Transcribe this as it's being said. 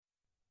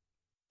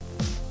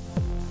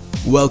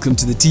Welcome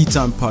to the Tea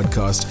Time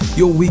Podcast,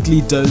 your weekly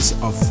dose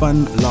of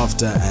fun,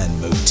 laughter,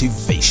 and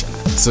motivation.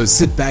 So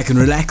sit back and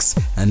relax,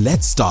 and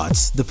let's start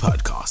the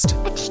podcast.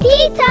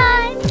 Tea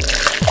time!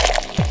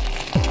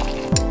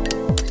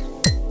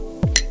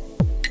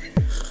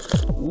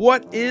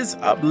 What is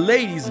up,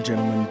 ladies and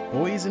gentlemen,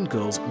 boys and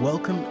girls?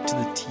 Welcome to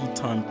the Tea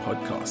Time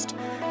Podcast.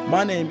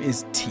 My name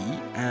is T,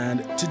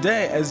 and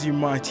today, as you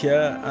might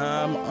hear,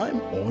 I'm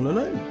all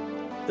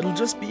alone. It'll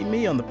just be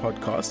me on the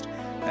podcast.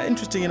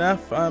 Interesting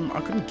enough, I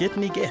couldn't get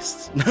any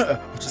guests. No,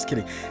 I'm just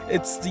kidding.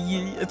 It's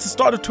the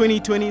start of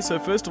 2020, so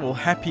first of all,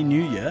 Happy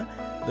New Year.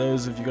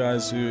 Those of you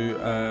guys who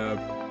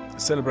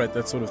celebrate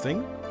that sort of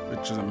thing,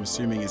 which I'm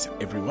assuming is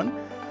everyone.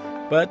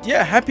 But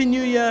yeah, Happy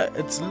New Year.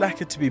 It's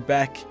lacquer to be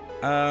back.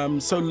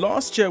 So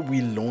last year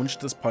we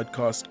launched this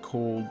podcast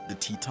called the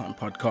Tea Time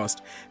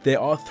Podcast. There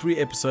are 3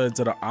 episodes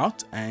that are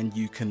out, and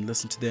you can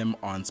listen to them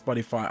on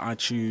Spotify,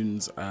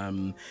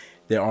 iTunes.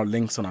 There are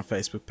links on our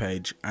Facebook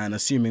page, and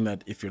assuming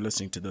that if you're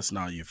listening to this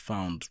now, you've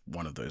found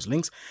one of those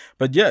links.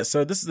 But yeah,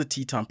 so this is the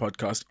Tea Time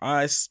Podcast.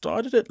 I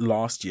started it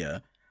last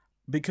year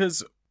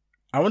because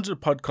I wanted a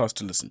podcast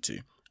to listen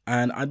to,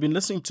 and I'd been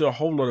listening to a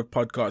whole lot of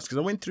podcasts because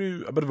I went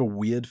through a bit of a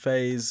weird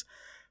phase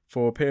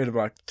for a period of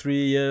like 3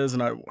 years,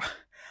 and I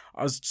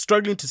was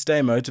struggling to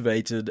stay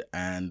motivated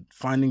and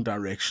finding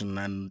direction,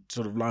 and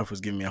sort of life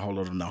was giving me a whole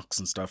lot of knocks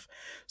and stuff.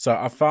 So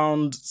I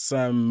found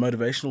some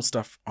motivational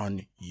stuff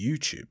on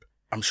YouTube.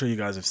 I'm sure you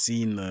guys have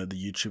seen the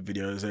YouTube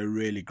videos. They're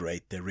really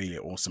great. They're really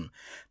awesome.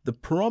 The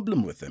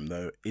problem with them,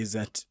 though, is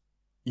that,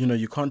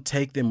 you can't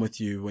take them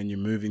with you when you're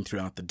moving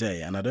throughout the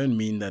day. And I don't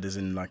mean that as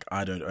in like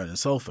I don't own a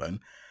cell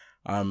phone.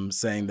 I'm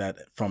saying that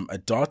from a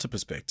data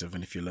perspective,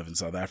 and if you live in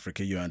South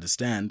Africa, you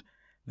understand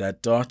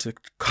that data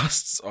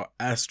costs are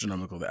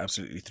astronomical. They're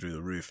absolutely through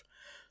the roof.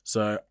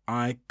 So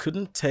I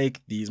couldn't take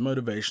these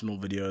motivational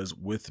videos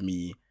with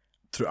me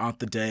throughout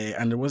the day,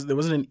 and there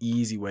wasn't an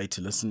easy way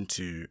to listen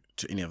to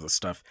any of the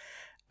stuff.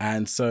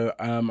 And so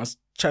I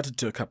chatted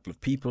to a couple of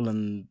people,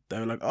 and they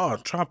were like, "Oh,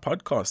 try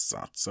podcasts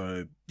out."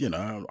 So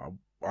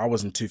I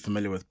wasn't too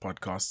familiar with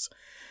podcasts.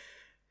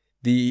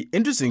 The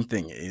interesting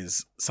thing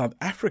is South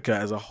Africa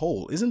as a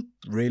whole isn't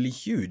really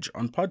huge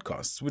on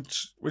podcasts,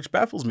 which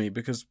baffles me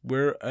because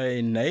we're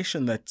a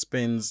nation that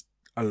spends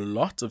a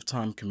lot of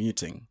time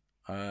commuting.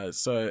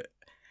 So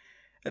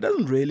it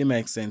doesn't really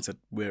make sense that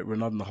we're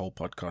not in the whole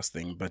podcast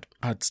thing. But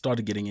I'd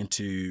started getting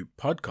into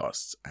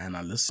podcasts, and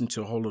I listened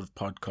to a whole lot of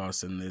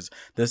podcasts, and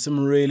there's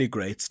some really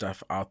great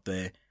stuff out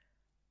there,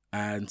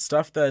 and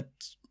stuff that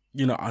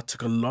I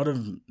took a lot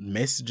of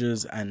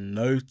messages and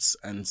notes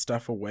and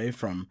stuff away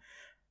from,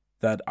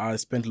 that I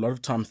spent a lot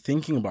of time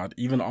thinking about.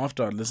 Even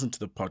after I listened to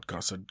the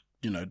podcast,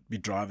 I'd be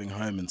driving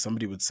home and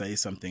somebody would say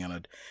something,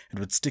 and it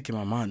would stick in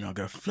my mind, and I'll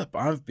go, flip,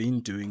 I've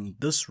been doing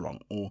this wrong,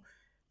 or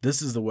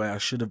this is the way I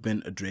should have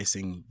been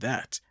addressing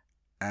that.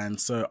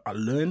 And so I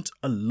learned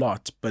a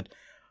lot, but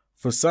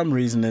for some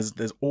reason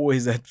there's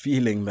always that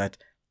feeling that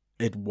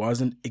it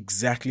wasn't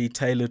exactly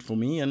tailored for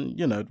me. And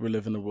we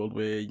live in a world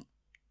where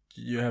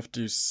you have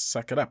to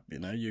suck it up.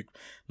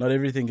 Not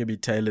everything can be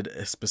tailored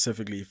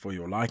specifically for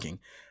your liking.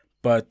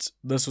 But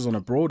this was on a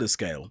broader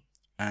scale,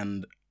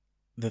 and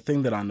the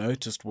thing that I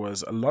noticed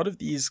was a lot of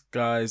these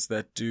guys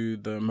that do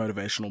the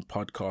motivational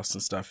podcasts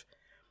and stuff,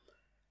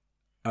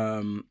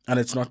 and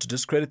it's not to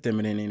discredit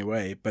them in any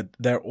way, but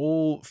they're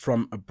all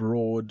from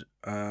abroad.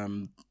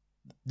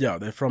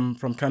 They're from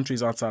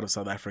countries outside of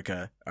South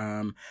Africa,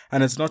 and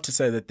it's not to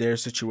say that their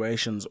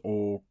situations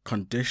or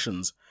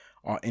conditions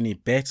are any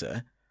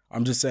better.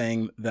 I'm just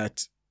saying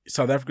that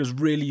South Africa is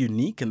really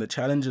unique, and the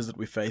challenges that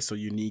we face are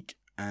unique,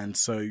 and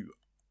so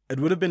it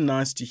would have been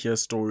nice to hear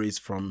stories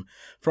from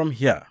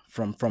here,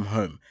 from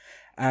home.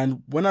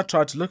 And when I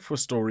tried to look for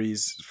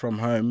stories from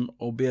home,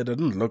 albeit I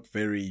didn't look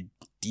very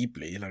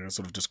deeply, like I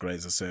sort of just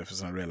grazed the surface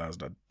and I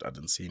realized I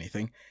didn't see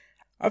anything,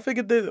 I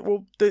figured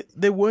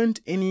there weren't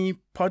any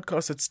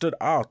podcasts that stood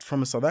out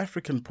from a South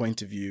African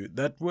point of view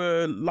that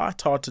were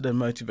lighthearted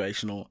and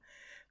motivational.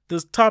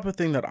 The type of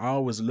thing that I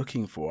was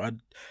looking for.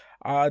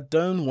 I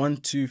don't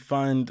want to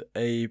find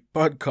a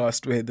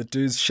podcast where the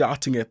dude's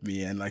shouting at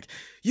me and like,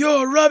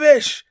 "You're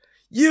rubbish!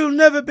 You'll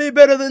never be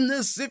better than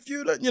this if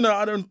you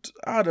don't,"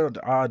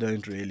 I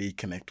don't really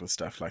connect with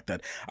stuff like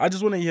that. I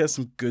just want to hear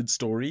some good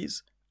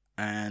stories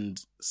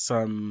and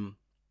some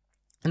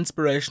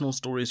inspirational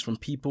stories from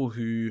people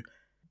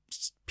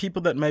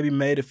that maybe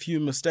made a few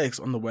mistakes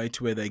on the way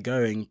to where they're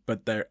going,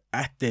 but they're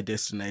at their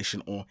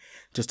destination or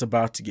just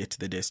about to get to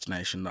their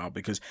destination now.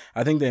 Because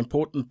I think the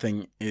important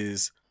thing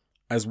is,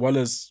 as well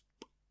as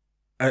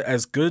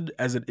good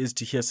as it is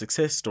to hear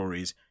success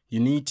stories, you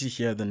need to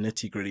hear the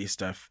nitty-gritty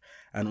stuff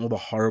and all the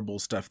horrible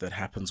stuff that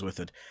happens with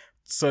it.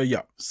 So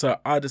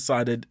I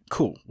decided,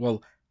 cool,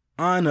 well,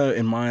 I know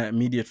in my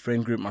immediate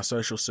friend group, my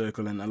social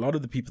circle, and a lot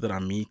of the people that I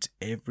meet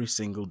every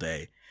single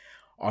day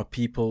are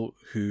people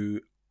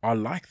who are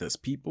like this.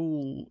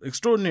 People,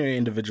 extraordinary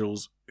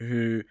individuals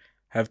who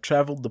have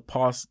traveled the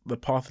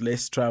path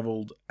less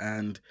traveled,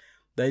 and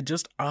they're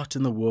just out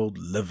in the world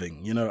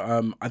living.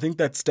 I think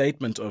that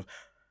statement of,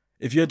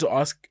 if you had to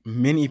ask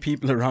many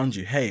people around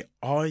you, hey,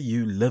 are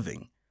you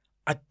living?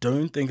 I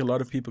don't think a lot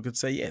of people could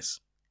say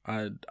yes.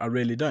 I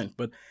really don't.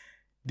 But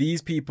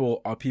these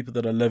people are people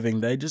that are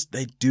living. They're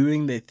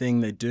doing their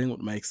thing. They're doing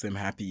what makes them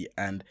happy.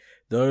 And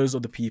those are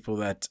the people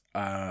that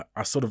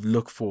I sort of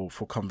look for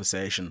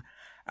conversation.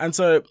 And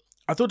so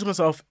I thought to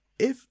myself,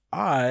 if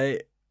I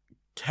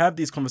have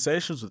these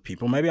conversations with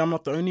people, maybe I'm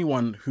not the only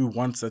one who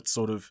wants that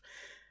sort of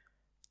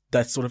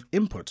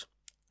input.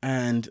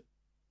 And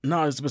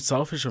no, it's a bit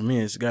selfish of me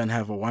is to go and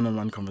have a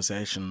one-on-one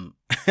conversation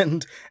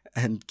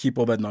and keep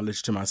all that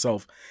knowledge to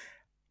myself.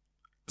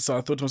 So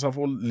I thought to myself,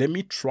 well, let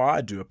me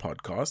try do a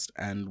podcast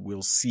and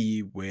we'll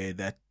see where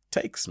that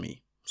takes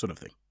me, sort of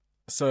thing.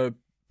 So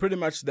pretty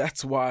much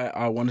that's why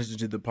I wanted to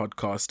do the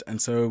podcast.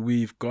 And so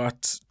we've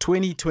got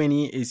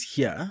 2020 is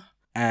here,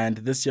 and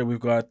this year we've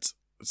got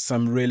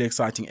some really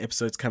exciting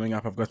episodes coming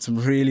up. I've got some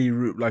really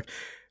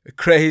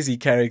crazy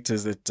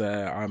characters that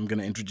I'm going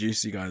to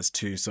introduce you guys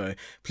to. So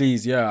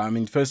please,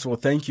 first of all,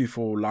 thank you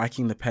for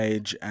liking the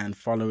page and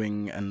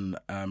following and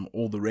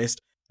all the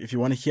rest. If you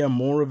want to hear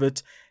more of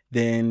it,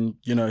 then,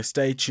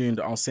 stay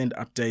tuned. I'll send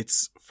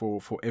updates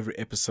for every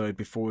episode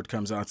before it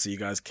comes out so you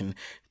guys can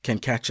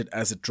catch it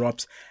as it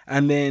drops.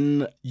 And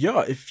then,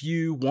 if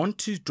you want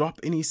to drop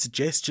any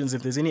suggestions,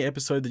 if there's any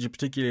episode that you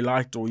particularly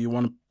liked or you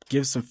want to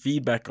give some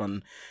feedback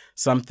on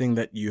something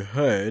that you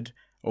heard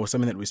or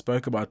something that we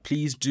spoke about,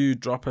 please do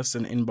drop us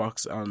an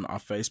inbox on our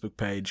Facebook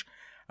page.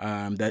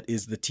 That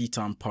is the Tea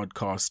Time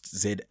Podcast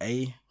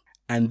ZA.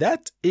 And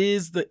that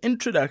is the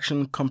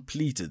introduction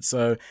completed.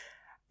 So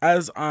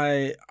as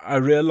I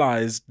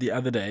realized the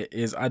other day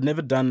is I'd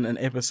never done an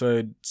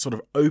episode sort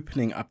of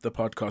opening up the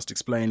podcast,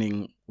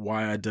 explaining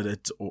why I did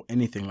it or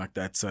anything like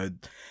that. So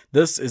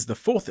this is the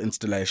 4th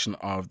installation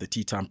of the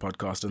Tea Time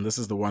Podcast, and this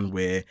is the one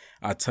where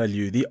I tell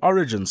you the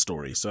origin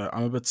story. So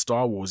I'm a bit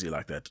Star Warsy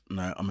like that.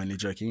 No, I'm only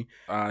joking.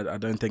 I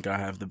don't think I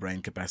have the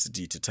brain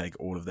capacity to take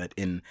all of that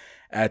in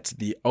at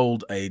the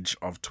old age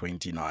of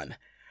 29.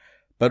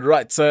 But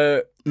right,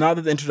 so now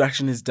that the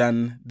introduction is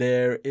done,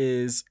 there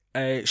is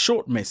a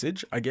short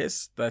message, I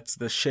guess. That's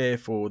the share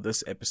for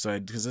this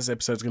episode, because this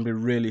episode is going to be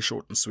really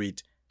short and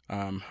sweet.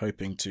 I'm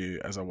hoping to,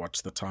 as I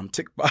watch the time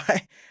tick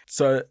by.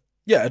 So,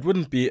 it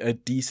wouldn't be a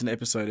decent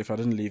episode if I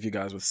didn't leave you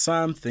guys with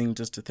something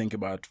just to think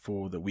about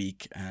for the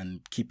week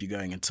and keep you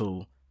going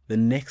until the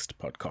next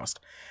podcast.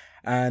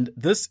 And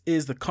this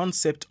is the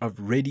concept of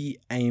ready,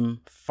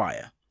 aim,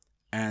 fire.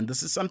 And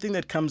this is something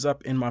that comes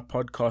up in my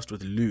podcast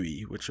with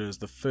Louis, which was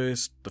the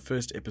first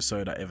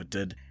episode I ever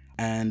did.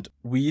 And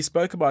we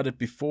spoke about it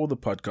before the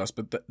podcast,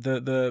 but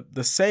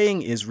the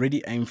saying is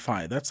ready, aim,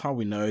 fire. That's how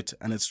we know it.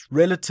 And it's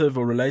relative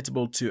or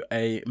relatable to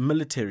a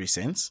military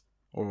sense,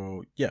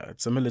 or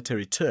it's a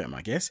military term,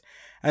 I guess.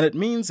 And it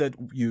means that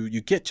you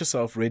get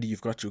yourself ready.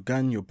 You've got your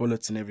gun, your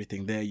bullets and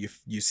everything there.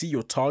 You see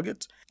your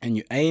target and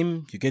you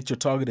aim, you get your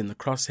target in the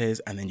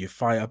crosshairs, and then you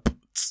fire.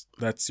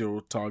 That's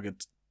your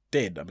target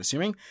dead, I'm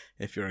assuming,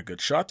 if you're a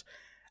good shot.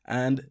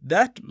 And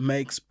that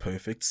makes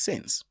perfect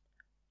sense.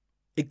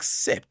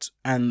 Except,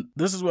 and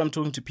this is where I'm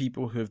talking to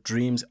people who have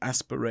dreams,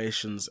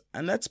 aspirations,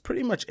 and that's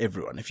pretty much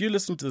everyone. If you're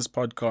listening to this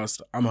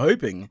podcast, I'm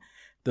hoping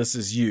this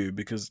is you,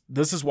 because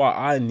this is why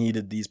I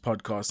needed these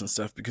podcasts and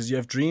stuff, because you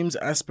have dreams,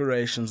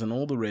 aspirations, and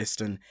all the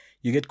rest, and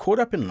you get caught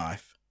up in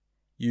life.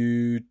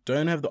 You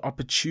don't have the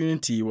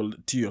opportunity, well,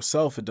 to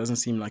yourself, it doesn't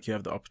seem like you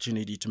have the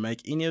opportunity to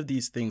make any of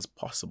these things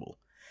possible.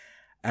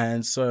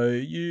 And so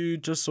you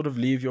just sort of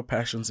leave your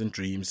passions and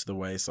dreams to the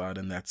wayside,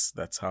 and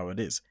that's how it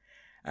is.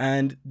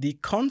 And the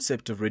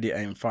concept of ready,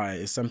 aim, fire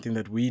is something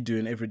that we do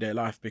in everyday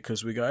life,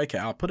 because we go, okay,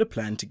 I'll put a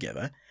plan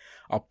together,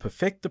 I'll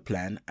perfect the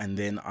plan, and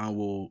then I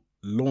will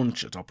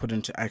launch it. I'll put it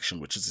into action,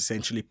 which is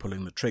essentially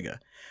pulling the trigger.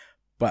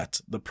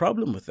 But the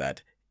problem with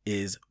that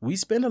is we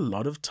spend a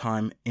lot of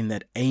time in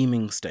that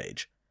aiming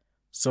stage.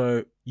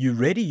 So you're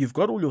ready, you've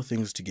got all your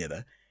things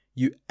together,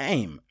 you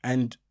aim,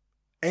 and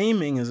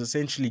aiming is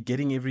essentially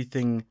getting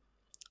everything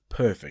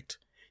perfect.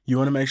 You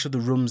want to make sure the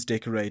room's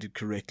decorated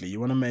correctly. You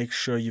want to make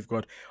sure you've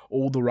got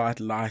all the right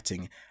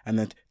lighting and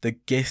that the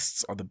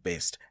guests are the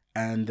best,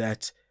 and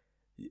that,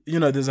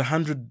 there's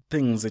 100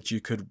 things that you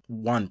could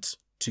want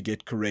to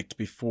get correct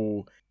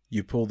before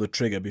you pull the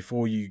trigger,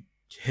 before you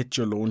hit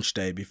your launch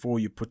day, before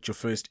you put your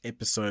first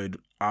episode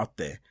out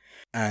there.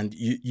 And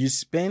you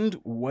spend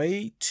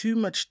way too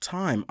much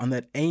time on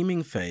that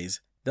aiming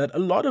phase, that a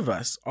lot of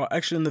us are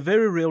actually in the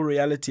very real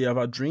reality of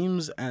our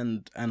dreams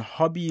and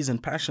hobbies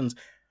and passions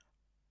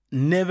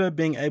never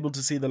being able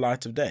to see the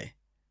light of day,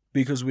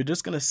 because we're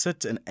just going to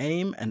sit and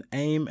aim and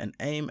aim and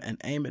aim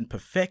and aim and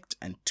perfect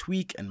and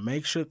tweak and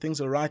make sure things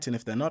are right. And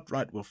if they're not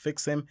right, we'll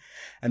fix them.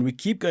 And we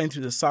keep going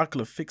through the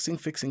cycle of fixing,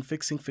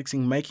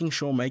 making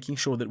sure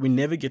that we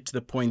never get to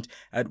the point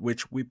at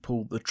which we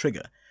pull the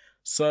trigger.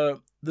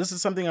 So this is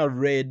something I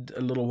read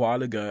a little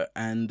while ago,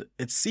 and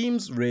it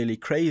seems really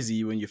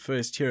crazy when you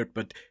first hear it,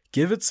 but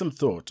give it some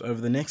thought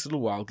over the next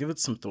little while. Give it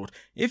some thought.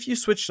 If you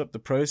switched up the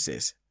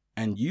process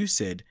and you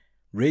said,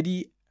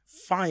 ready,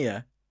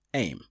 fire,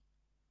 aim.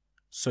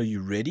 So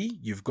you're ready,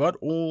 you've got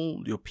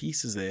all your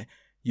pieces there,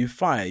 You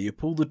fire, you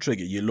pull the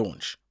trigger, you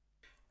launch.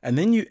 And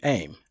then you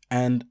aim.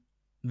 And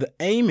the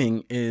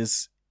aiming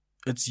it's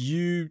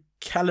you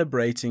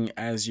calibrating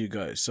as you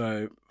go.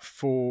 So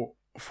for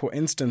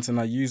instance, and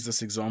I use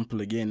this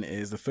example again,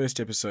 is the first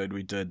episode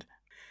we did,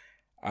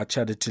 I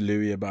chatted to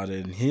Louis about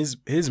it, and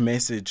his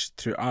message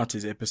throughout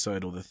his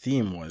episode, or the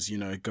theme was,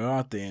 go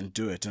out there and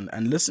do it,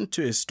 and listen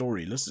to his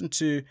story. Listen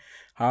to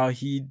how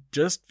he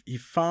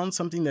found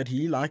something that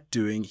he liked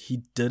doing.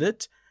 He did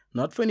it,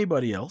 not for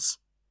anybody else.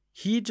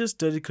 He just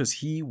did it because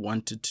he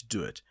wanted to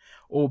do it,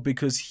 or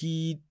because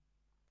he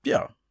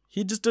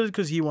just did it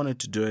because he wanted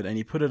to do it, and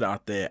he put it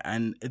out there,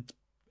 and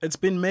it's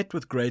been met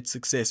with great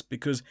success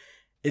because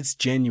it's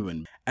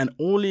genuine, and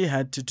all he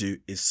had to do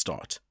is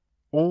start.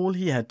 All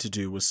he had to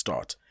do was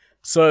start.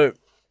 So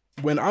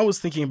when I was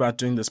thinking about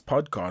doing this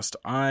podcast,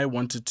 I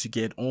wanted to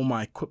get all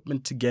my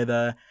equipment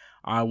together.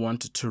 I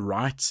wanted to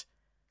write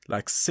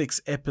like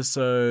 6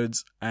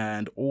 episodes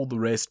and all the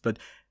rest. But,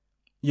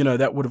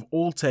 that would have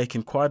all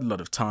taken quite a lot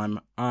of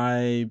time.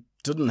 I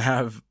didn't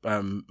have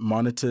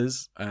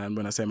monitors. And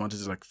when I say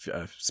monitors, like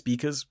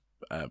speakers,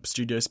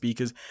 studio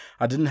speakers.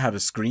 I didn't have a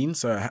screen,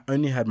 so I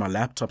only had my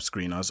laptop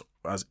screen. I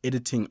was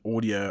editing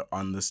audio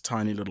on this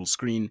tiny little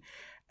screen.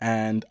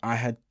 And I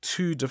had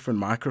 2 different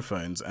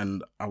microphones,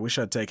 and I wish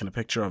I'd taken a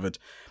picture of it.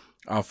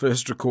 Our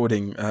first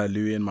recording,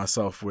 Louis and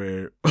myself,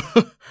 we're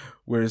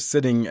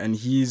sitting, and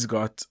he's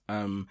got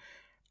a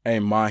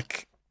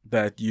mic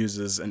that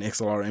uses an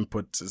XLR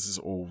input. This is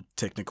all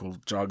technical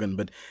jargon,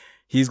 but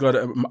he's got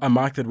a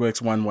mic that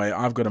works one way.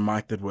 I've got a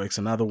mic that works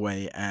another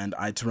way, and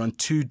I had to run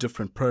 2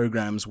 different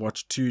programs,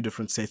 watch 2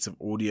 different sets of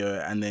audio,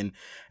 and then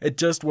it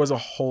just was a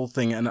whole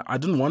thing. And I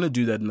didn't want to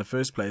do that in the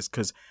first place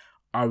because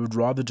I would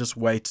rather just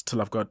wait till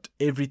I've got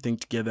everything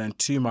together and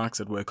 2 mics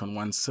that work on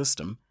one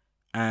system,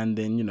 and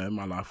then,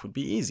 my life would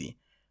be easy.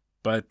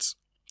 But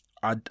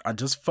I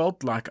just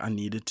felt like I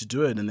needed to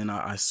do it. And then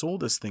I saw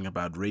this thing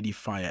about Ready,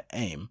 Fire,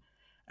 Aim,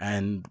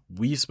 and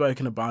we've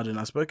spoken about it, and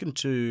I've spoken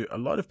to a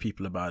lot of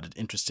people about it,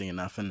 interesting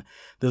enough. And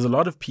there's a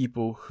lot of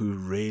people who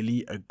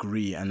really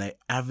agree, and they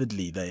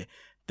avidly,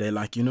 they're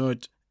like,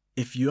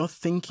 if you're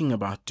thinking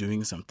about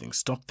doing something,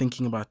 stop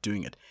thinking about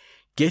doing it.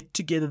 Get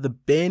together the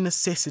bare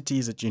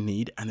necessities that you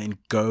need, and then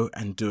go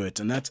and do it.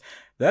 And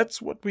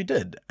that's what we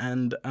did.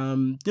 And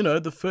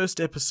the first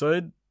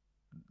episode,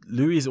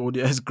 Louis'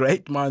 audio is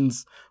great.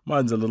 Mine's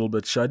a little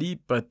bit shoddy,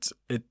 but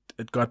it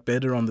got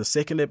better on the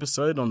second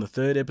episode. On the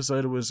third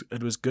episode,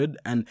 it was good.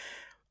 And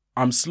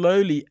I'm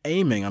slowly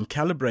aiming, I'm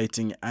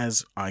calibrating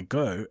as I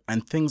go,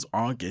 and things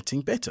are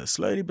getting better.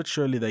 Slowly but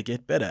surely they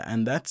get better.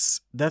 And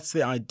that's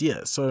the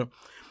idea. So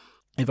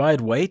if I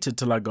had waited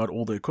till I got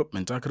all the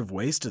equipment, I could have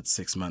wasted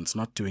 6 months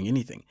not doing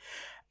anything.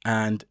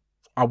 And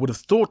I would have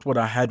thought what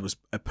I had was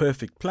a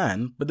perfect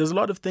plan, but there's a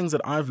lot of things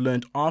that I've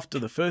learned after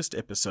the first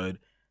episode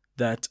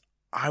that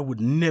I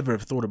would never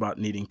have thought about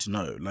needing to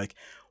know. Like,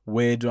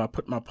 where do I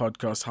put my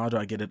podcast? How do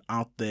I get it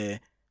out there?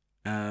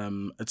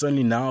 It's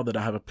only now that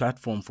I have a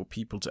platform for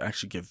people to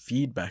actually give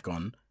feedback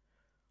on,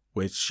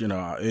 which,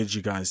 I urge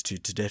you guys to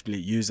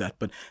definitely use that.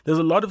 But there's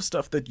a lot of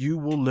stuff that you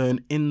will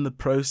learn in the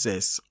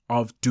process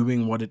of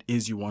doing what it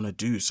is you want to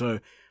do. So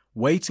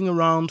waiting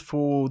around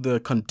for the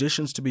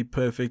conditions to be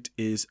perfect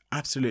is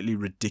absolutely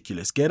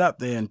ridiculous. Get out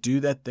there and do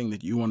that thing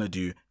that you want to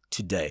do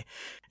today.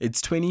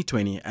 It's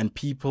 2020 and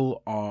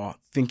people are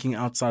thinking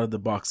outside of the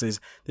box.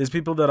 There's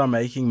people that are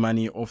making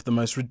money off the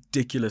most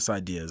ridiculous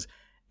ideas.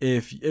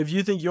 If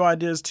you think your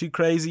idea is too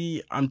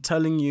crazy, I'm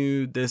telling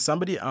you, there's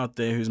somebody out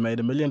there who's made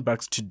 $1 million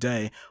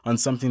today on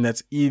something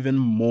that's even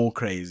more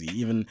crazy,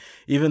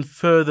 even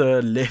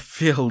further left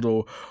field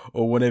or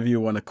whatever you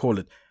want to call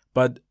it.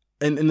 But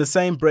in the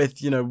same breath,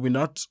 we're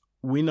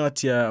not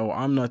here, or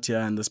I'm not here,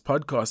 and this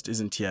podcast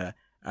isn't here.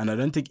 And I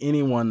don't think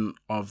anyone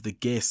of the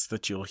guests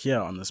that you'll hear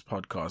on this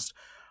podcast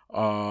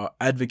are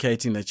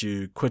advocating that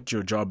you quit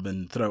your job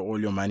and throw all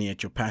your money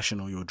at your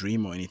passion or your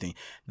dream or anything.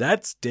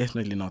 That's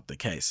definitely not the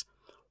case.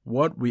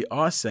 What we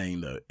are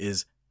saying, though,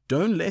 is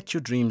don't let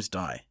your dreams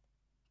die.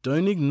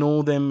 Don't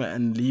ignore them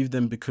and leave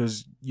them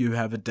because you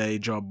have a day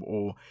job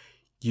or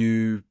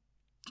you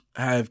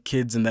have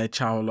kids and they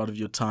chow a lot of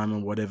your time or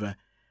whatever.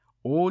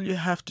 All you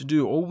have to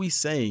do, all we're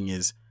saying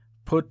is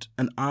put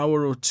an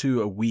hour or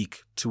 2 a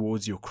week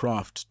towards your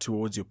craft,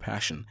 towards your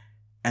passion,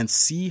 and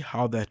see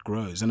how that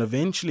grows. And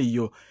eventually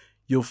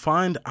you'll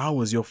find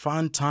hours, you'll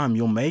find time,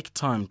 you'll make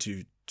time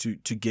to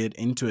get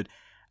into it.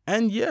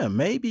 And yeah,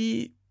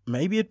 maybe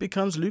it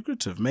becomes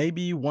lucrative.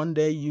 Maybe one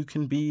day you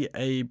can be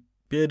a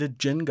bearded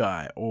gin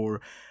guy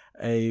or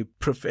a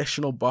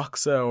professional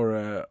boxer or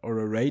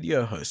a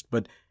radio host.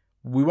 But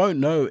we won't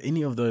know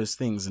any of those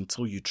things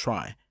until you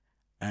try.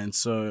 And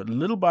so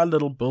little by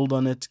little, build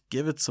on it.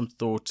 Give it some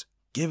thought.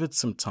 Give it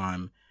some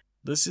time.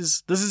 This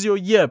is your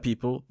year,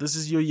 people. This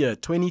is your year.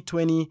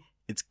 2020.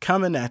 It's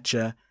coming at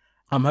you.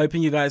 I'm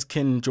hoping you guys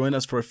can join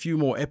us for a few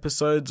more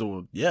episodes,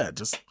 or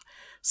just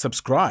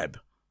subscribe.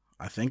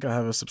 I think I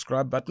have a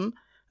subscribe button.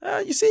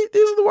 You see,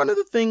 these are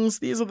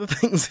the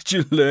things that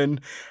you learn.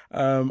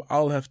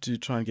 I'll have to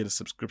try and get a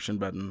subscribe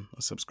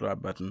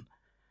button.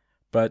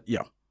 But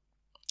yeah,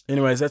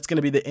 Anyways, that's going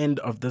to be the end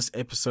of this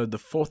episode, the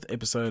 4th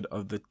episode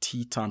of the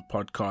Tea Time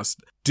podcast.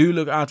 Do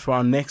look out for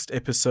our next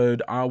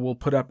episode. I will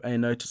put up a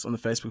notice on the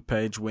Facebook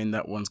page when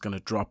that one's going to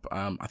drop.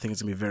 I think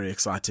it's going to be very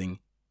exciting.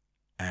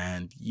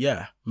 And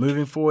yeah,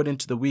 moving forward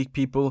into the week,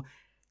 people,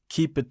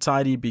 keep it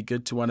tidy, be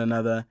good to one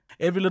another.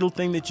 Every little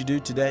thing that you do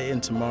today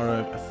and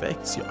tomorrow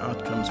affects your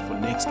outcomes for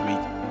next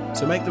week.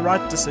 So make the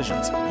right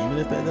decisions, even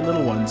if they're the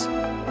little ones.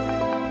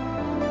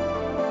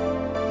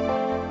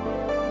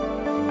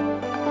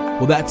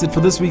 Well, that's it for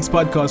this week's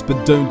podcast,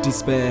 but don't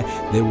despair.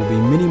 There will be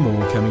many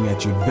more coming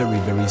at you very,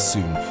 very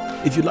soon.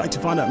 If you'd like to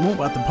find out more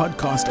about the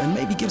podcast and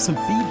maybe give some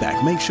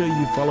feedback, make sure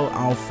you follow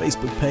our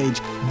Facebook page.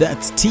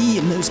 That's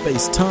T No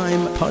Space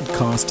Time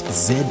Podcast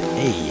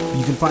ZA.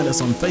 You can find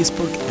us on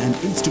Facebook and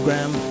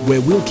Instagram,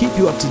 where we'll keep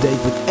you up to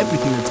date with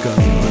everything that's going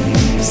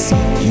on.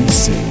 See you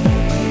soon.